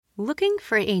Looking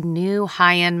for a new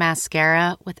high-end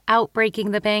mascara without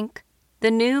breaking the bank? The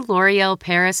new L'Oreal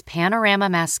Paris Panorama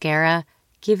Mascara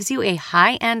gives you a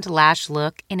high-end lash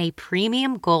look in a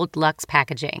premium gold luxe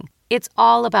packaging. It's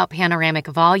all about panoramic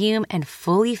volume and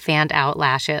fully fanned-out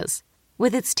lashes.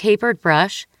 With its tapered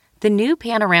brush, the new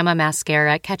Panorama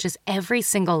Mascara catches every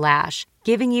single lash,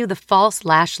 giving you the false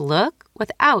lash look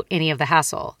without any of the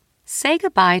hassle. Say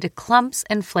goodbye to clumps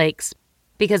and flakes,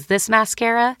 because this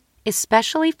mascara is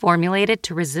specially formulated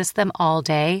to resist them all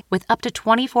day with up to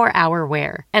 24-hour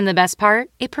wear. And the best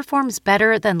part? It performs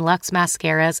better than Luxe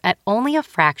mascaras at only a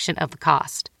fraction of the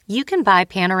cost. You can buy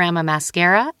Panorama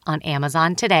Mascara on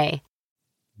Amazon today.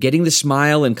 Getting the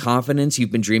smile and confidence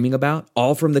you've been dreaming about,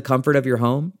 all from the comfort of your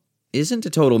home, isn't a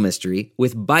total mystery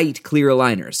with Byte clear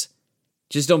aligners.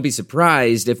 Just don't be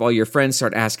surprised if all your friends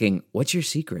start asking, "What's your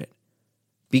secret?"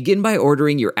 Begin by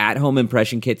ordering your at-home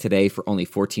impression kit today for only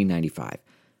 $14.95.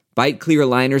 Byte clear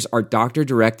aligners are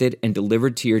doctor-directed and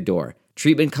delivered to your door.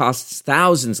 Treatment costs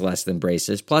thousands less than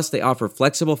braces, plus they offer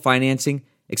flexible financing,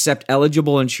 accept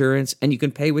eligible insurance, and you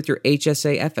can pay with your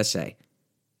HSA FSA.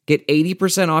 Get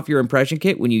 80% off your impression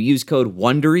kit when you use code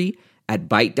WONDERY at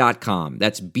Byte.com.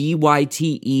 That's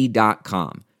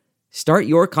BYTE.com. Start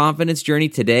your confidence journey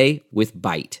today with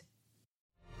Byte.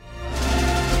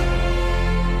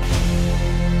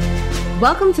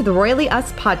 Welcome to the Royally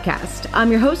Us podcast. I'm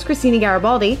your host, Christina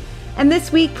Garibaldi, and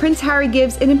this week, Prince Harry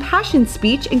gives an impassioned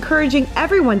speech encouraging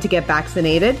everyone to get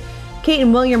vaccinated. Kate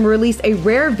and William released a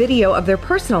rare video of their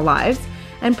personal lives,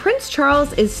 and Prince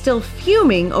Charles is still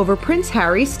fuming over Prince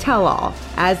Harry's tell-all.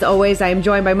 As always, I am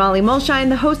joined by Molly Mulshine,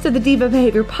 the host of the Diva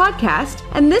Behavior podcast,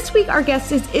 and this week our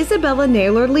guest is Isabella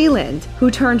Naylor Leland,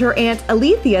 who turned her Aunt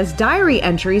Alethea's diary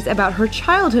entries about her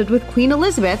childhood with Queen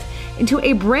Elizabeth into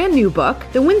a brand new book,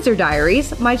 The Windsor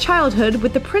Diaries, My Childhood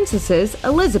with the Princesses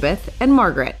Elizabeth and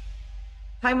Margaret.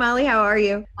 Hi, Molly. How are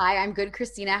you? Hi, I'm good,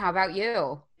 Christina. How about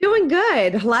you? Doing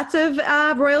good. Lots of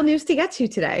royal news to get to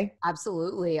today.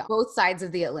 Absolutely. Both sides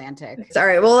of the Atlantic. All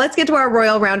right. Well, let's get to our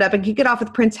royal roundup and kick it off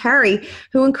with Prince Harry,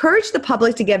 who encouraged the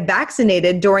public to get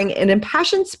vaccinated during an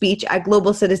impassioned speech at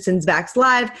Global Citizens Vax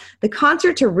Live, the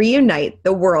concert to reunite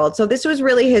the world. So this was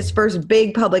really his first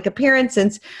big public appearance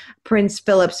since Prince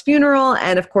Philip's funeral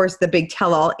and, of course, the big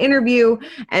tell-all interview.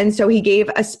 And so he gave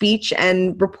a speech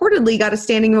and reportedly got a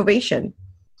standing ovation.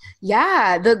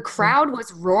 Yeah, the crowd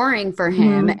was roaring for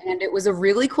him, and it was a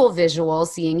really cool visual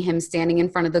seeing him standing in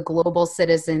front of the Global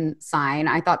Citizen sign.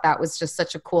 I thought that was just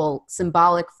such a cool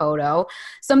symbolic photo.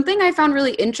 Something I found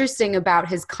really interesting about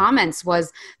his comments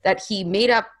was that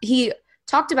he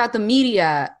talked about the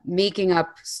media making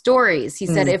up stories. He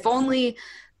said, if only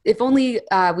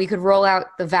we could roll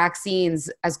out the vaccines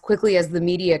as quickly as the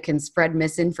media can spread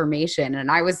misinformation.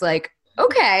 And I was like,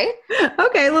 okay,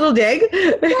 little dig.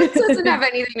 That doesn't have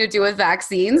anything to do with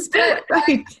vaccines, but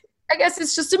right. I guess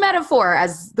it's just a metaphor,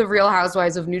 as the Real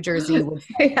Housewives of New Jersey would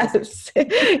say. Yes.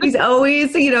 He's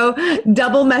always,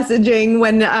 double messaging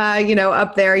when,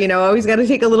 up there, always got to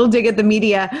take a little dig at the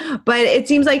media. But it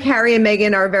seems like Harry and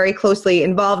Meghan are very closely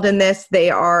involved in this. They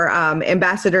are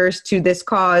ambassadors to this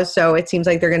cause. So it seems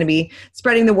like they're going to be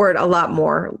spreading the word a lot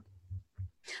more.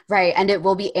 Right, and it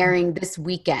will be airing this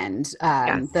weekend,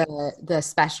 Yes. the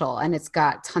special, and it's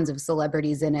got tons of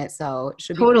celebrities in it, so it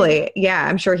should be totally. Yeah,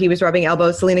 I'm sure he was rubbing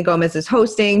elbows. Selena Gomez is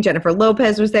hosting. Jennifer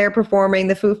Lopez was there performing,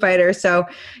 the Foo Fighters. So,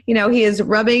 he is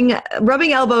rubbing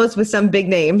elbows with some big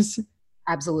names.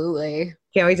 Absolutely.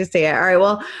 Can't wait to see it. All right.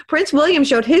 Well, Prince William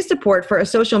showed his support for a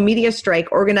social media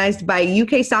strike organized by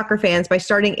UK soccer fans by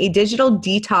starting a digital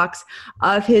detox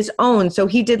of his own. So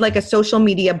he did like a social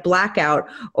media blackout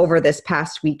over this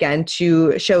past weekend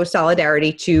to show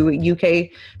solidarity to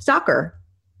UK soccer.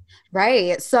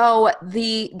 Right. So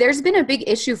there's been a big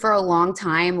issue for a long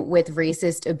time with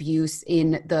racist abuse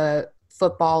in the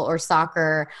football or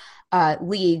soccer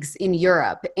leagues in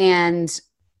Europe. And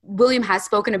William has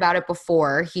spoken about it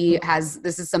before.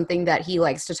 This is something that he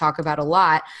likes to talk about a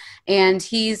lot. And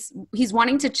he's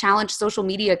wanting to challenge social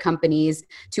media companies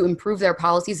to improve their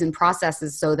policies and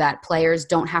processes so that players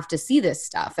don't have to see this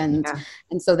stuff and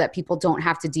so that people don't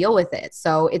have to deal with it.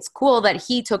 So it's cool that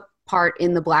he took part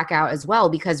in the blackout as well,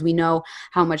 because we know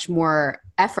how much more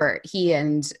effort he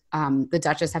and the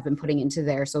Duchess have been putting into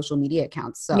their social media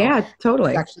accounts. So yeah,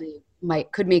 totally. It's actually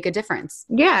could make a difference.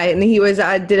 Yeah, and he was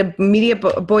did a media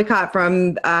boycott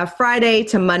from Friday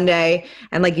to Monday,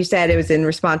 and like you said, it was in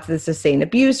response to the sustained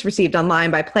abuse received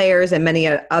online by players and many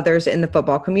others in the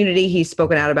football community. He's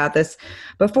spoken out about this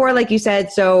before, like you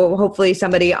said, so hopefully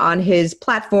somebody on his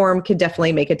platform could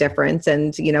definitely make a difference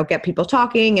and, get people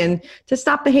talking and to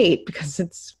stop the hate, because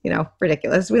it's,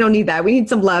 ridiculous. We don't need that. We need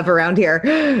some love around here.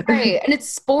 Right, and it's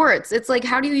sports. It's like,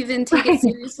 how do you even take it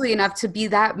seriously enough to be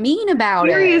that mean about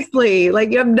it? Seriously.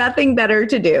 Like, you have nothing better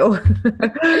to do.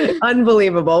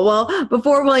 Unbelievable. Well,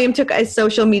 before William took a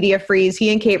social media freeze,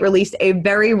 he and Kate released a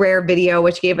very rare video,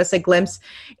 which gave us a glimpse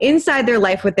inside their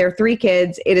life with their 3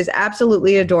 kids. It is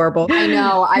absolutely adorable. I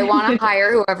know. I want to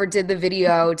hire whoever did the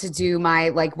video to do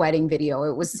my wedding video.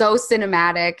 It was so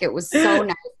cinematic. It was so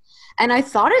nice. And I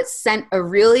thought it sent a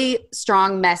really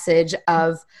strong message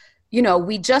of,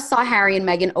 we just saw Harry and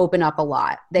Meghan open up a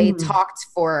lot. They talked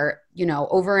for,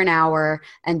 over an hour,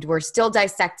 and we're still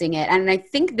dissecting it. And I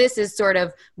think this is sort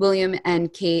of William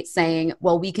and Kate saying,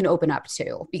 well, we can open up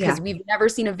too, because we've never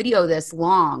seen a video this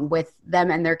long with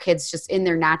them and their kids just in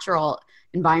their natural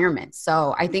environment.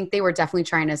 So I think they were definitely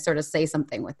trying to sort of say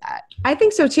something with that. I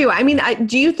think so too. I mean,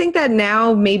 do you think that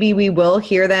now maybe we will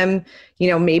hear them,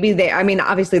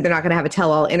 obviously they're not going to have a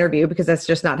tell-all interview because that's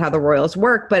just not how the royals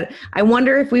work. But I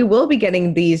wonder if we will be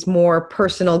getting these more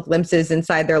personal glimpses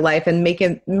inside their life and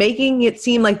making it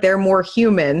seem like they're more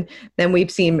human than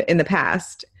we've seen in the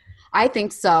past. I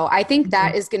think so. I think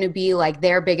that is going to be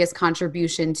their biggest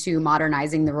contribution to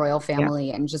modernizing the royal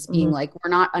family and just being we're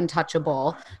not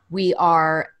untouchable. We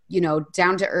are,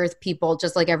 down to earth people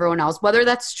just like everyone else. Whether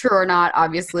that's true or not,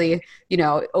 obviously,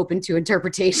 open to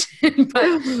interpretation,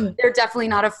 but they're definitely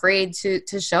not afraid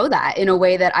to show that in a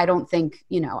way that I don't think,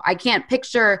 I can't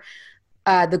picture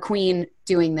the Queen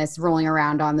doing this, rolling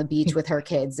around on the beach with her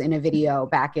kids in a video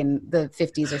back in the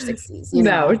 50s or 60s.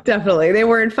 No, definitely. They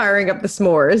weren't firing up the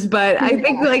s'mores, but I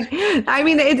think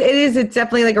it's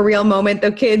definitely a real moment.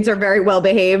 The kids are very well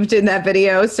behaved in that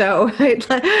video. So it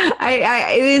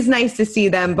is nice to see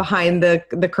them behind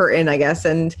the curtain, I guess,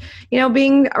 and,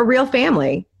 being a real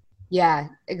family. Yeah,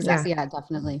 exactly. Yeah,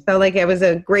 definitely. So it was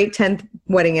a great 10th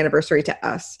wedding anniversary to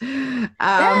us.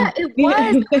 It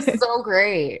was. It was so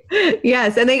great.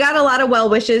 Yes. And they got a lot of well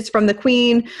wishes from the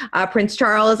Queen, Prince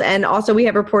Charles. And also we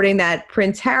have reporting that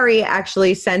Prince Harry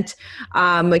actually sent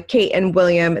Kate and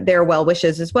William their well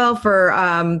wishes as well for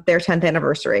their 10th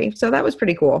anniversary. So that was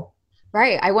pretty cool.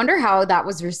 Right. I wonder how that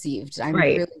was received. I'm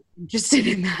really interested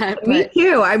in that. Me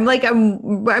too. We're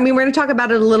going to talk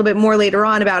about it a little bit more later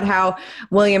on about how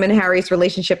William and Harry's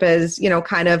relationship has,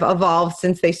 kind of evolved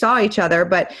since they saw each other.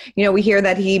 But, we hear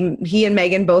that he and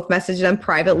Meghan both messaged them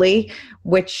privately,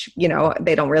 which,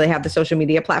 they don't really have the social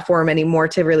media platform anymore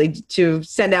to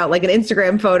send out an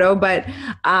Instagram photo. But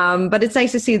it's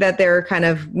nice to see that they're kind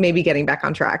of maybe getting back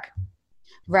on track.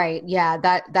 Right. Yeah,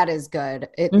 that is good.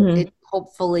 It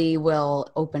hopefully will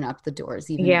open up the doors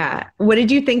even more. What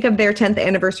did you think of their 10th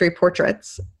anniversary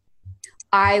portraits?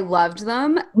 I loved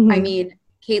them. I mean,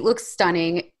 Kate looks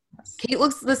stunning. Kate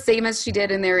looks the same as she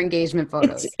did in their engagement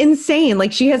photos. It's insane.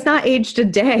 She has not aged a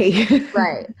day.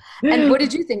 Right. And what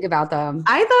did you think about them?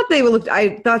 I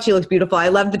thought she looked beautiful. I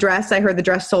loved the dress. I heard the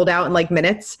dress sold out in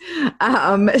minutes.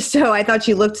 So I thought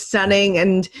she looked stunning.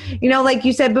 And, like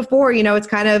you said before, it's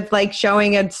kind of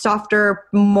showing a softer,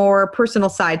 more personal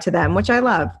side to them, which I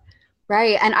love.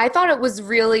 Right. And I thought it was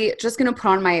really just going to put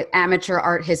on my amateur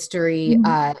art history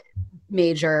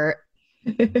major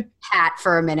hat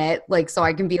for a minute, so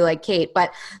I can be like Kate.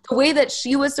 But the way that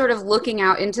she was sort of looking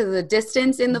out into the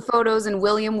distance in the photos and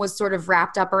William was sort of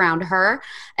wrapped up around her.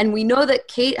 And we know that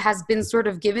Kate has been sort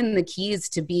of given the keys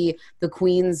to be the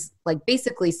Queen's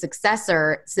basically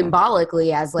successor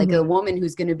symbolically as a woman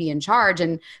who's going to be in charge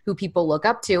and who people look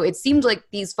up to. It seemed like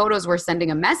these photos were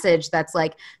sending a message that's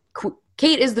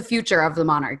Kate is the future of the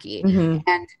monarchy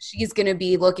and she's going to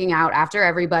be looking out after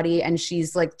everybody. And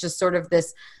she's just sort of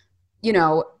this,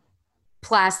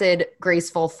 placid,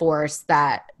 graceful force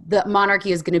that the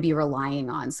monarchy is going to be relying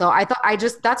on. So I thought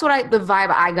that's the vibe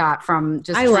I got from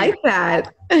just. I like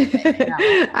that.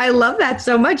 I love that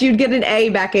so much. You'd get an A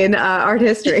back in art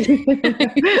history.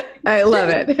 I love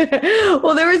it.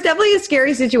 Well, there was definitely a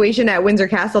scary situation at Windsor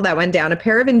Castle that went down. A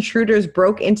pair of intruders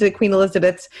broke into Queen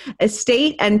Elizabeth's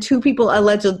estate and 2 people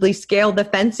allegedly scaled the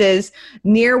fences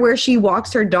near where she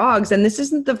walks her dogs. And this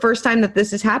isn't the first time that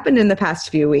this has happened in the past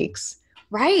few weeks.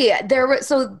 Right.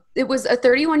 So it was a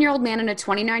 31-year-old man and a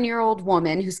 29-year-old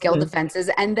woman who scaled the fences.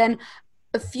 And then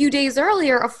a few days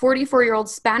earlier, a 44-year-old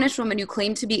Spanish woman who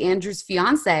claimed to be Andrew's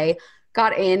fiance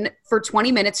got in for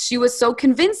 20 minutes. She was so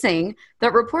convincing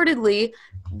that reportedly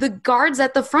the guards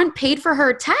at the front paid for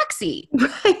her taxi.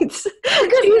 Right. Because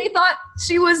they thought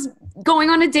she was going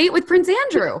on a date with Prince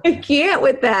Andrew. I can't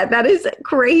with that. That is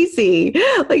crazy.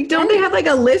 Like, don't they have like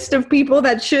a list of people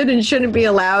that should and shouldn't be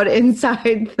allowed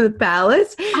inside the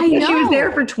palace? I know. She was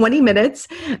there for 20 minutes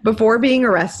before being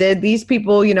arrested. These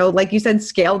people, you know, like you said,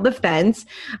 scaled the fence.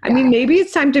 I mean, maybe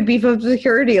it's time to beef up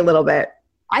security a little bit.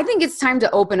 I think it's time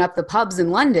to open up the pubs in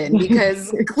London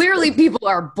because clearly people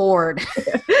are bored.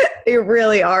 They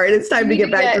really are. And it's time to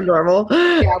get back to normal.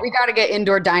 Yeah, we got to get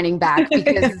indoor dining back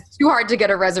because it's too hard to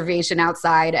get a reservation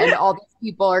outside and all these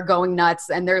people are going nuts.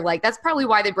 And they're like, that's probably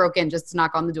why they broke in, just to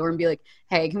knock on the door and be like,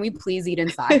 hey, can we please eat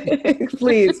inside?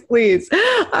 Please, please.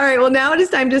 All right. Well, now it is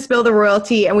time to spill the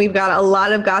royalty. And we've got a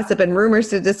lot of gossip and rumors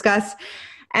to discuss.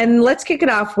 And let's kick it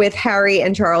off with Harry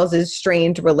and Charles's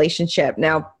strained relationship.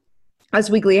 Now, Us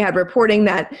Weekly had reporting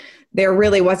that there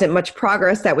really wasn't much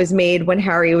progress that was made when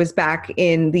Harry was back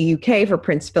in the UK for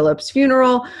Prince Philip's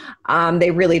funeral.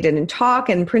 They really didn't talk,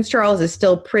 and Prince Charles is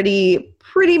still pretty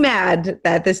mad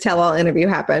that this tell-all interview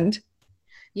happened.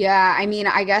 Yeah, I mean,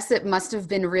 I guess it must have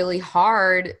been really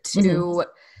hard to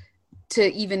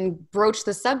even broach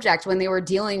the subject when they were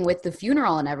dealing with the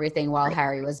funeral and everything while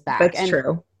Harry was back. That's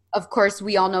true. Of course,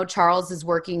 we all know Charles is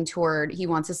working toward, he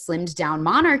wants a slimmed down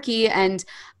monarchy. And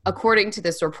according to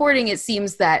this reporting, it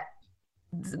seems that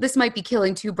this might be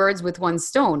killing two birds with one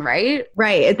stone, right?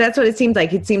 Right. That's what it seems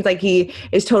like. It seems like he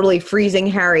is totally freezing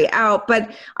Harry out.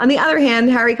 But on the other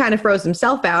hand, Harry kind of froze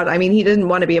himself out. I mean, he didn't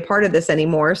want to be a part of this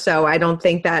anymore. So I don't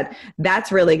think that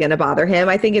that's really going to bother him.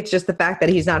 I think it's just the fact that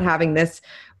he's not having this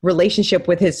relationship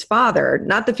with his father,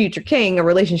 not the future king, a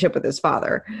relationship with his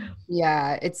father.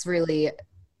 Yeah, it's really...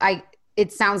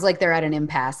 it sounds like they're at an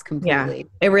impasse completely.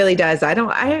 Yeah, it really does.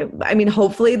 I mean,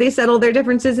 hopefully they settle their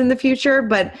differences in the future,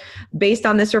 but based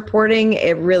on this reporting,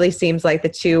 it really seems like the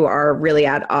two are really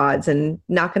at odds and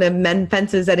not going to mend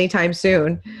fences anytime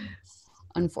soon.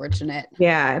 Unfortunate.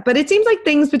 Yeah, but it seems like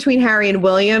things between Harry and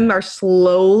William are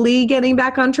slowly getting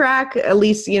back on track. At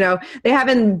least, you know,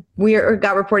 we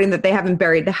got reporting that they haven't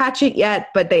buried the hatchet yet,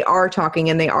 but they are talking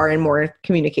and they are in more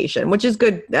communication, which is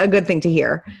a good thing to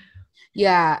hear.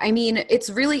 Yeah, I mean, it's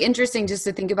really interesting just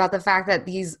to think about the fact that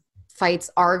these fights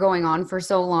are going on for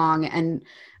so long. And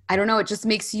I don't know, it just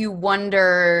makes you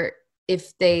wonder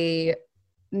if they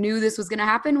knew this was going to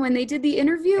happen when they did the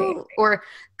interview, or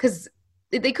because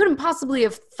they couldn't possibly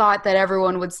have thought that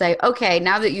everyone would say, okay,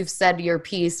 now that you've said your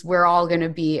piece, we're all going to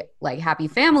be like happy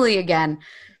family again.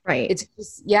 Right. It's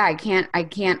just, yeah, I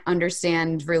can't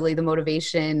understand really the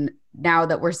motivation now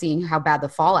that we're seeing how bad the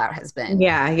fallout has been.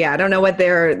 Yeah. I don't know what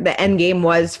the end game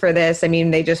was for this. I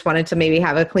mean, they just wanted to maybe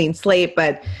have a clean slate,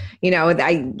 but you know,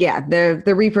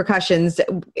 the repercussions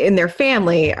in their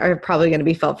family are probably going to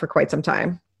be felt for quite some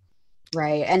time.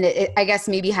 Right. And I guess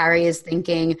maybe Harry is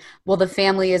thinking, well, the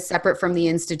family is separate from the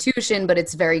institution, but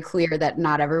it's very clear that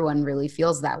not everyone really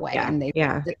feels that way. Yeah. And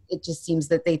it just seems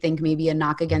that they think maybe a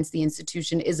knock against the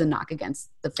institution is a knock against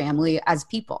the family as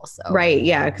people. So right.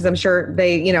 Yeah. Because I'm sure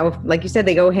they, you know, like you said,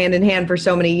 they go hand in hand for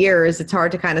so many years. It's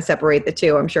hard to kind of separate the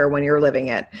two, I'm sure, when you're living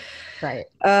it. Right.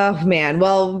 Oh, man.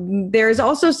 Well, there's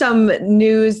also some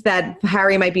news that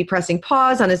Harry might be pressing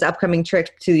pause on his upcoming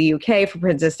trip to the UK for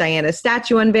Princess Diana's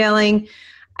statue unveiling.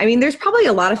 I mean, there's probably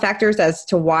a lot of factors as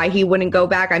to why he wouldn't go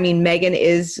back. I mean, Meghan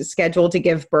is scheduled to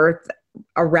give birth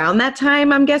around that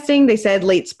time, I'm guessing. They said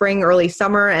late spring, early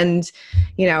summer. And,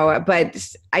 you know,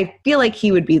 but I feel like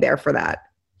he would be there for that.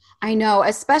 I know,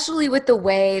 especially with the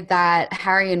way that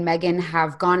Harry and Meghan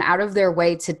have gone out of their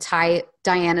way to tie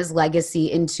Diana's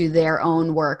legacy into their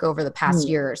own work over the past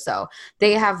year or so.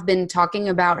 They have been talking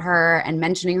about her and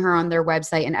mentioning her on their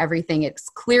website and everything. It's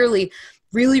clearly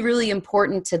really, really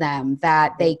important to them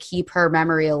that they keep her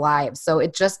memory alive. So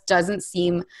it just doesn't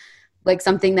seem like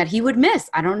something that he would miss.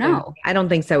 I don't know. I don't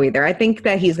think so either. I think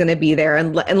that he's going to be there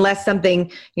unless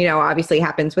something, you know, obviously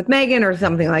happens with Meghan or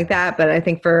something like that. But I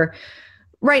think for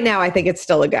right now, I think it's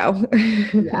still a go.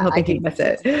 Yeah, I don't think he'd miss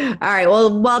it. All right.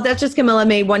 Well, while Duchess Camilla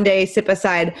may one day sit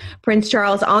beside Prince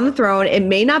Charles on the throne, it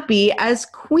may not be as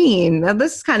queen. Now,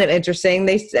 this is kind of interesting.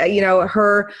 They, you know,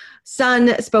 her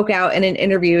son spoke out in an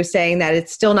interview saying that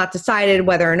it's still not decided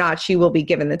whether or not she will be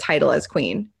given the title as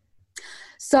queen.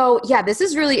 So, yeah, this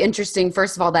is really interesting,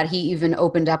 first of all, that he even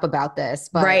opened up about this.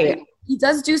 But right. He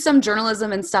does do some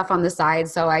journalism and stuff on the side.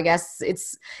 So I guess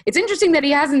it's interesting that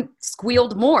he hasn't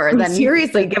squealed more.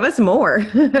 Seriously, give us more.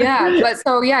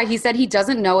 Yeah. He said he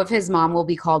doesn't know if his mom will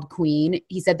be called queen.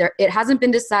 He said it hasn't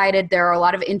been decided. There are a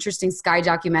lot of interesting Sky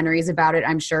documentaries about it,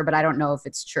 I'm sure, but I don't know if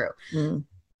it's true.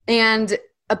 And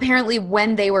apparently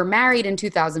when they were married in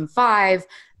 2005,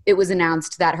 it was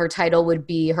announced that her title would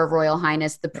be Her Royal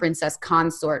Highness, the Princess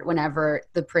Consort, whenever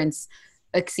the prince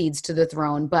accedes to the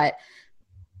throne. But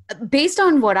based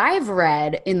on what I've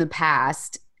read in the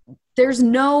past, there's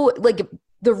no, like,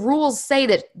 the rules say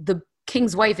that the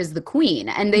king's wife is the queen,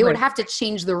 and they would have to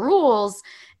change the rules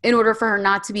in order for her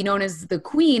not to be known as the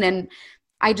queen. And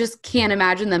I just can't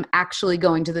imagine them actually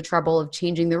going to the trouble of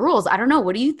changing the rules. I don't know.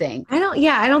 What do you think? I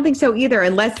don't think so either.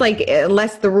 Unless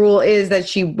the rule is that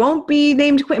she won't be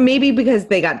named queen, maybe because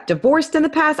they got divorced in the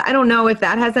past. I don't know if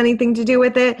that has anything to do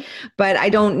with it, but I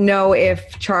don't know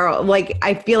if Charles,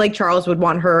 I feel like Charles would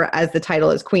want her as the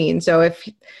title as queen. So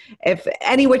if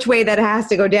any which way that has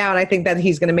to go down, I think that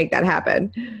he's going to make that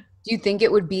happen. Do you think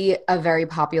it would be a very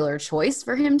popular choice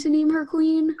for him to name her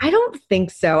queen? I don't think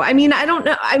so. I mean, I don't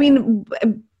know. I mean,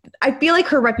 I feel like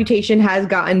her reputation has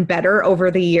gotten better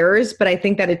over the years, but I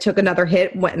think that it took another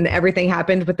hit when everything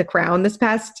happened with the crown this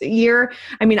past year.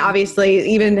 I mean, obviously,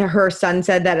 even her son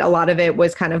said that a lot of it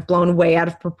was kind of blown way out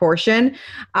of proportion,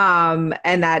 and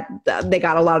that they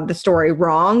got a lot of the story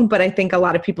wrong. But I think a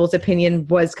lot of people's opinion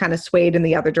was kind of swayed in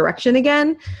the other direction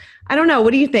again. I don't know.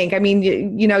 What do you think? I mean,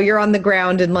 you know, you're on the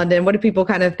ground in London. What do people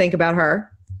kind of think about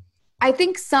her? I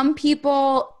think some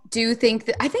people do think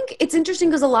that, I think it's interesting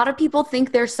because a lot of people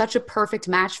think they're such a perfect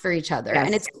match for each other. Yes.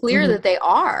 And it's clear that they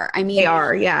are. I mean, they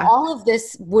are, yeah. All of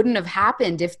this wouldn't have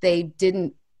happened if they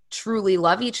didn't truly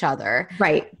love each other.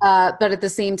 Right. But at the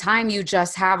same time, you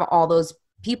just have all those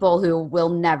people who will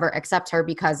never accept her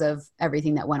because of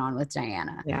everything that went on with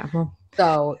Diana. Yeah. Well,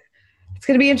 so it's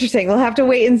going to be interesting. We'll have to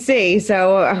wait and see.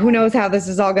 So who knows how this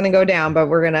is all going to go down, but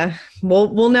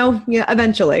we'll know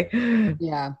eventually.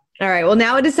 Yeah. All right. Well,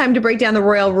 now it is time to break down the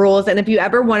royal rules. And if you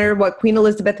ever wondered what Queen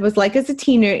Elizabeth was like as a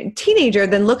teenager,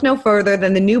 then look no further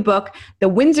than the new book, The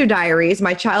Windsor Diaries,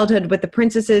 My Childhood with the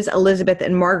Princesses Elizabeth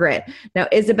and Margaret. Now,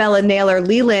 Isabella Naylor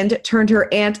Leland turned her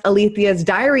Aunt Alethea's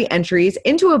diary entries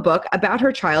into a book about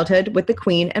her childhood with the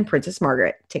Queen and Princess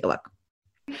Margaret. Take a look.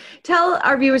 Tell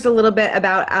our viewers a little bit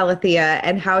about Alethea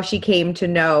and how she came to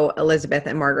know Elizabeth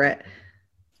and Margaret.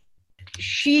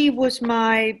 She was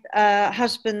my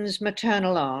husband's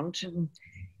maternal aunt,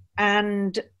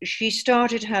 and she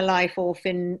started her life off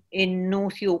in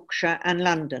North Yorkshire and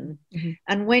London. Mm-hmm.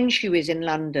 And when she was in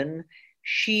London,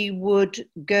 she would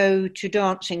go to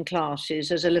dancing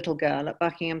classes as a little girl at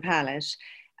Buckingham Palace.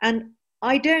 And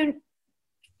I don't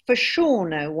for sure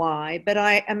know why, but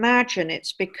I imagine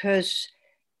it's because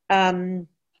George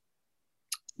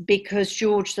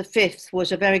V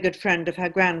was a very good friend of her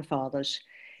grandfather's.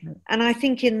 And I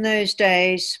think in those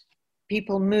days,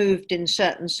 people moved in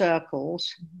certain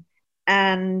circles.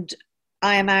 And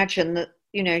I imagine that,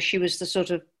 you know, she was the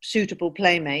sort of suitable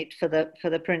playmate for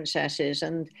the princesses.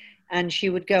 And she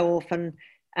would go off and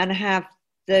have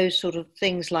those sort of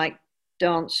things like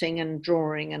dancing and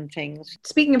drawing and things.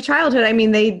 Speaking of childhood, I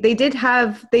mean, they did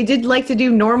like to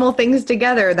do normal things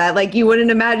together that, like, you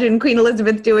wouldn't imagine Queen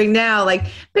Elizabeth doing now, like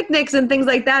picnics and things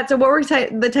like that. So what were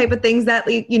the type of things that,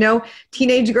 you know,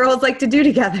 teenage girls like to do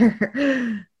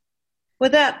together? Well,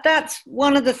 that's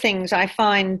one of the things I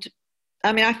find.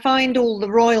 I mean, I find all the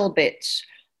royal bits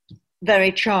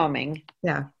very charming.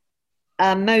 Yeah.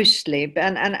 Mostly.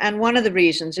 And one of the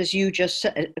reasons, as you just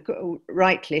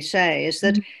rightly say, is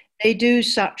that they do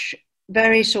such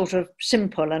very sort of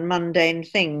simple and mundane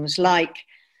things, like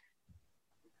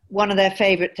one of their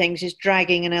favourite things is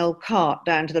dragging an old cart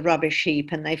down to the rubbish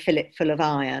heap and they fill it full of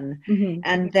iron. Mm-hmm.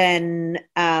 And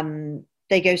then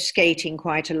they go skating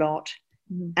quite a lot.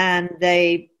 Mm-hmm. And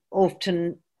they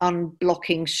often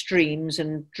unblocking streams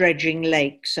and dredging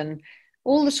lakes and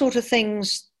all the sort of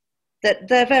things that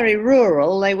they're very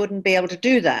rural. They wouldn't be able to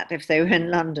do that if they were in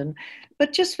London.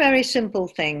 But just very simple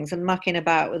things and mucking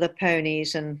about with the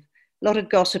ponies, and a lot of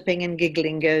gossiping and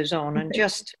giggling goes on, and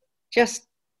just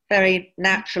very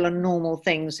natural and normal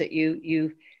things that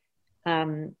you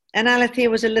and Alethea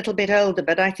was a little bit older,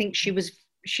 but I think she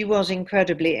was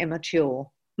incredibly immature.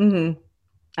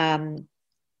 Mm-hmm.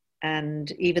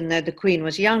 And even though the Queen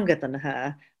was younger than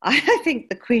her, I think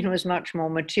the Queen was much more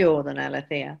mature than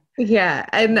Alethea. Yeah,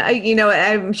 and you know,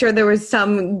 I'm sure there was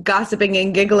some gossiping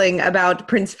and giggling about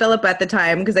Prince Philip at the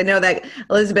time, because I know that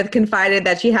Elizabeth confided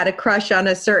that she had a crush on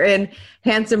a certain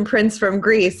handsome prince from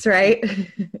Greece, right?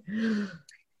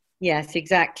 Yes,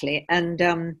 exactly. And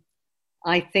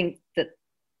I think that,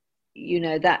 you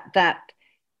know, that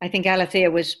I think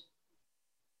Alethea was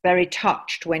very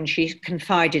touched when she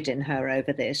confided in her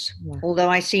over this. Yeah. Although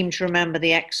I seem to remember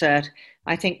the excerpt,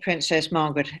 I think Princess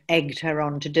Margaret egged her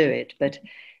on to do it,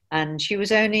 and she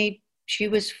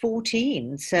was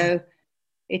 14, so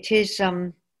it is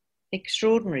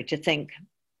extraordinary to think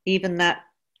even that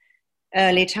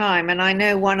early time. And I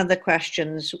know one of the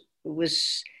questions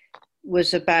was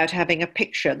about having a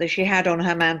picture that she had on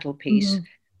her mantelpiece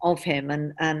of him,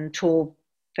 and tore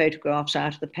photographs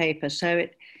out of the paper. So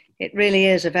it really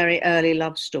is a very early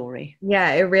love story.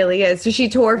 Yeah, it really is. So she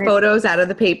tore photos out of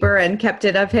the paper and kept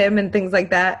it of him and things like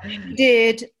that. She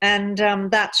did, and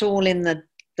that's all in the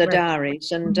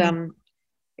diaries. And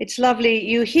it's lovely.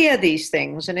 You hear these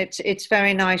things, and it's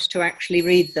very nice to actually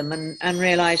read them and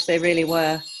realize they really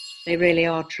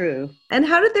are true. And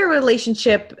how did their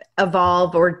relationship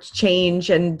evolve or change?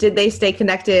 And did they stay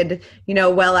connected,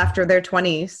 well after their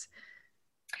 20s?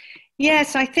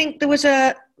 Yes, I think there was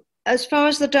as far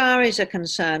as the diaries are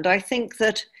concerned, I think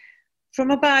that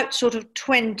from about sort of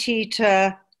 20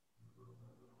 to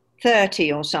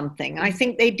 30 or something, I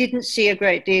think they didn't see a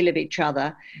great deal of each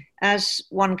other. As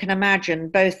one can imagine,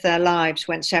 both their lives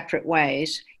went separate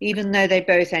ways, even though they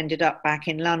both ended up back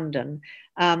in London.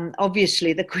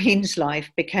 Obviously, the Queen's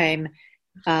life became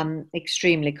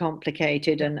extremely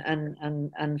complicated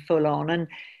and full on.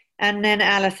 And then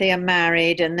Alethea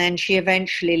married, and then she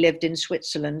eventually lived in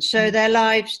Switzerland. So their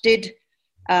lives did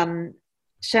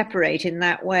separate in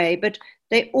that way, but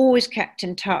they always kept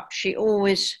in touch.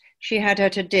 She had her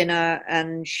to dinner,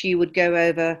 and she would go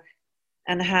over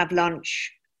and have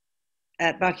lunch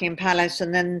at Buckingham Palace.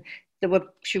 And then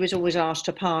she was always asked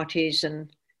to parties. And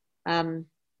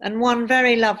one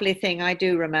very lovely thing I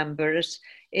do remember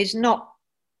is not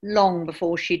long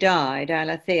before she died,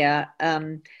 Alethea,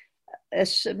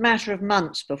 a matter of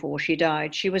months before she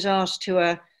died, she was asked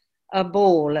to a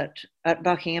ball at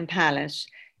Buckingham Palace,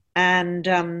 and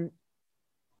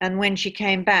when she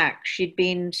came back, she'd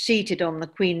been seated on the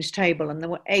Queen's table, and there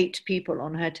were 8 people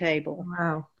on her table.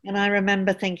 Wow! And I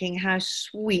remember thinking how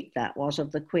sweet that was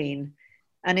of the Queen,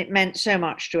 and it meant so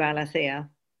much to Alethea,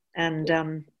 and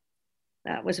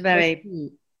that was a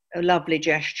lovely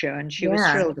gesture, and she was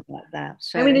thrilled about that.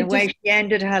 So in a way, she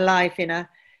ended her life in a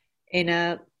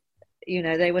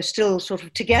they were still sort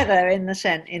of together in that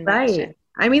sense.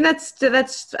 I mean,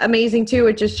 that's amazing too.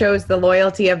 It just shows the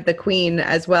loyalty of the Queen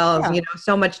as well. Yeah.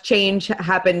 So much change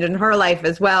happened in her life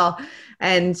as well,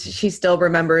 and she still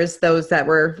remembers those that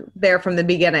were there from the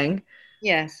beginning.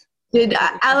 Yes. Did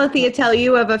Alethea tell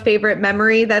you of a favorite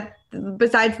memory that,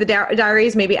 besides the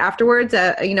diaries, maybe afterwards,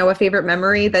 a favorite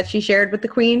memory that she shared with the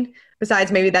Queen,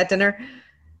 besides maybe that dinner?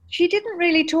 She didn't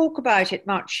really talk about it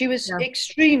much. She was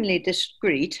extremely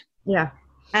discreet. Yeah.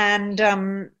 And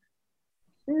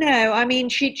no, I mean,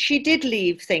 she did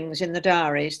leave things in the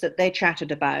diaries that they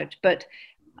chatted about, but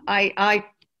I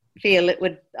feel it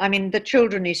would, I mean, the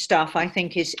childrenly stuff I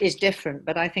think is different,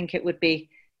 but I think it would be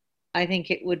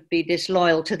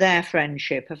disloyal to their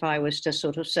friendship if I was to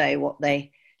sort of say what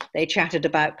they chatted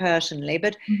about personally.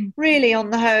 But really,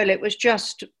 on the whole, it was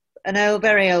just an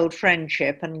very old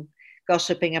friendship and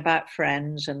gossiping about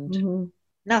friends and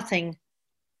nothing,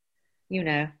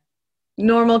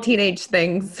 normal teenage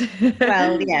things.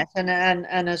 Well, yes, and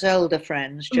as older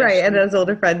friends. Right, and as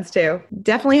older friends too.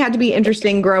 Definitely had to be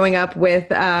interesting growing up with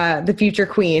the future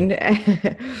Queen.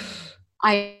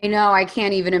 I know. I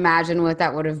can't even imagine what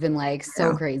that would have been like.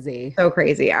 So crazy. So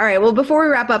crazy. All right. Well, before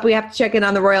we wrap up, we have to check in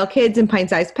on the royal kids in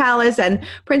Pint-Sized Palace. And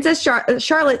Princess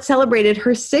Charlotte celebrated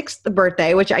her 6th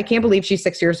birthday, which I can't believe she's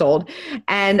 6 years old.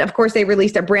 And of course, they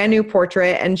released a brand new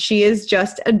portrait, and she is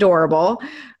just adorable.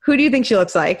 Who do you think she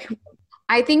looks like?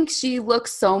 I think she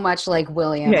looks so much like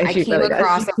William. I came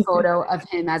across a photo of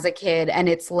him as a kid, and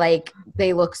it's like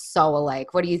they look so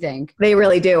alike. What do you think? They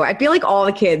really do. I feel like all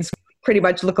the kids pretty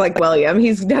much look like William.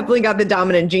 He's definitely got the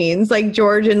dominant genes. Like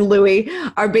George and Louis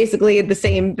are basically the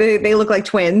same. They look like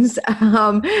twins.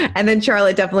 And then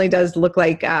Charlotte definitely does look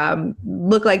like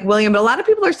William. But a lot of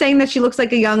people are saying that she looks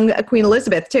like a young Queen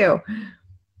Elizabeth too.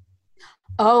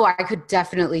 Oh, I could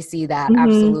definitely see that.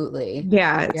 Absolutely.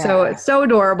 Yeah. So it's so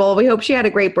adorable. We hope she had a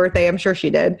great birthday. I'm sure she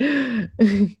did.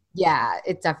 Yeah,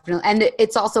 it definitely. And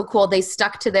it's also cool. They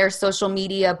stuck to their social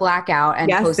media blackout and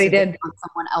posted it on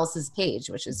someone else's page,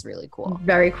 which is really cool.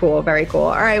 Very cool. Very cool.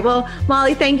 All right. Well,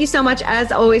 Molly, thank you so much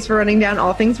as always for running down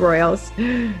all things royals.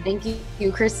 Thank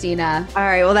you, Christina. All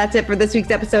right. Well, that's it for this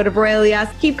week's episode of Royally Us.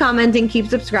 Keep commenting, keep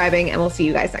subscribing, and we'll see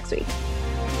you guys next week.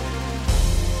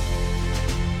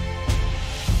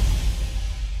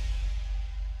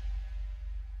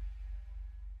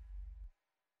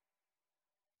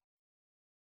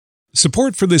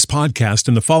 Support for this podcast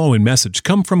and the following message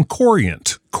come from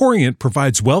Corient. Corient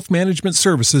provides wealth management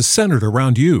services centered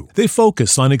around you. They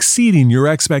focus on exceeding your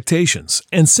expectations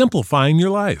and simplifying your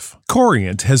life.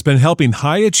 Corient has been helping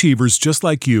high achievers just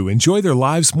like you enjoy their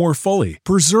lives more fully,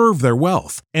 preserve their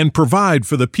wealth, and provide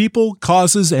for the people,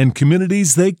 causes, and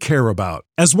communities they care about.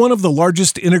 As one of the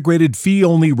largest integrated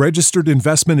fee-only registered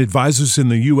investment advisors in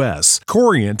the U.S.,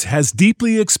 Corient has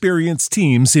deeply experienced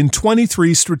teams in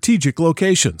 23 strategic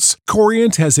locations.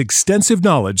 Corient has extensive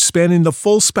knowledge spanning the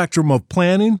full spectrum of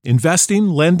planning, investing,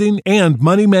 lending, and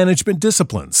money management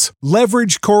disciplines.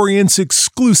 Leverage Corient's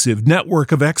exclusive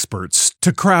network of experts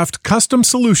to craft custom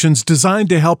solutions designed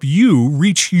to help you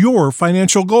reach your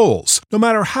financial goals, no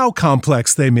matter how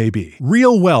complex they may be.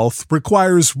 Real wealth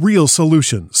requires real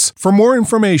solutions. For more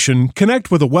information,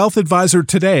 connect with a wealth advisor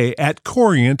today at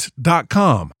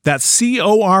Corient.com. That's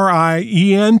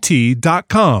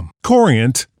Corient.com.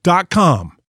 Corient.com.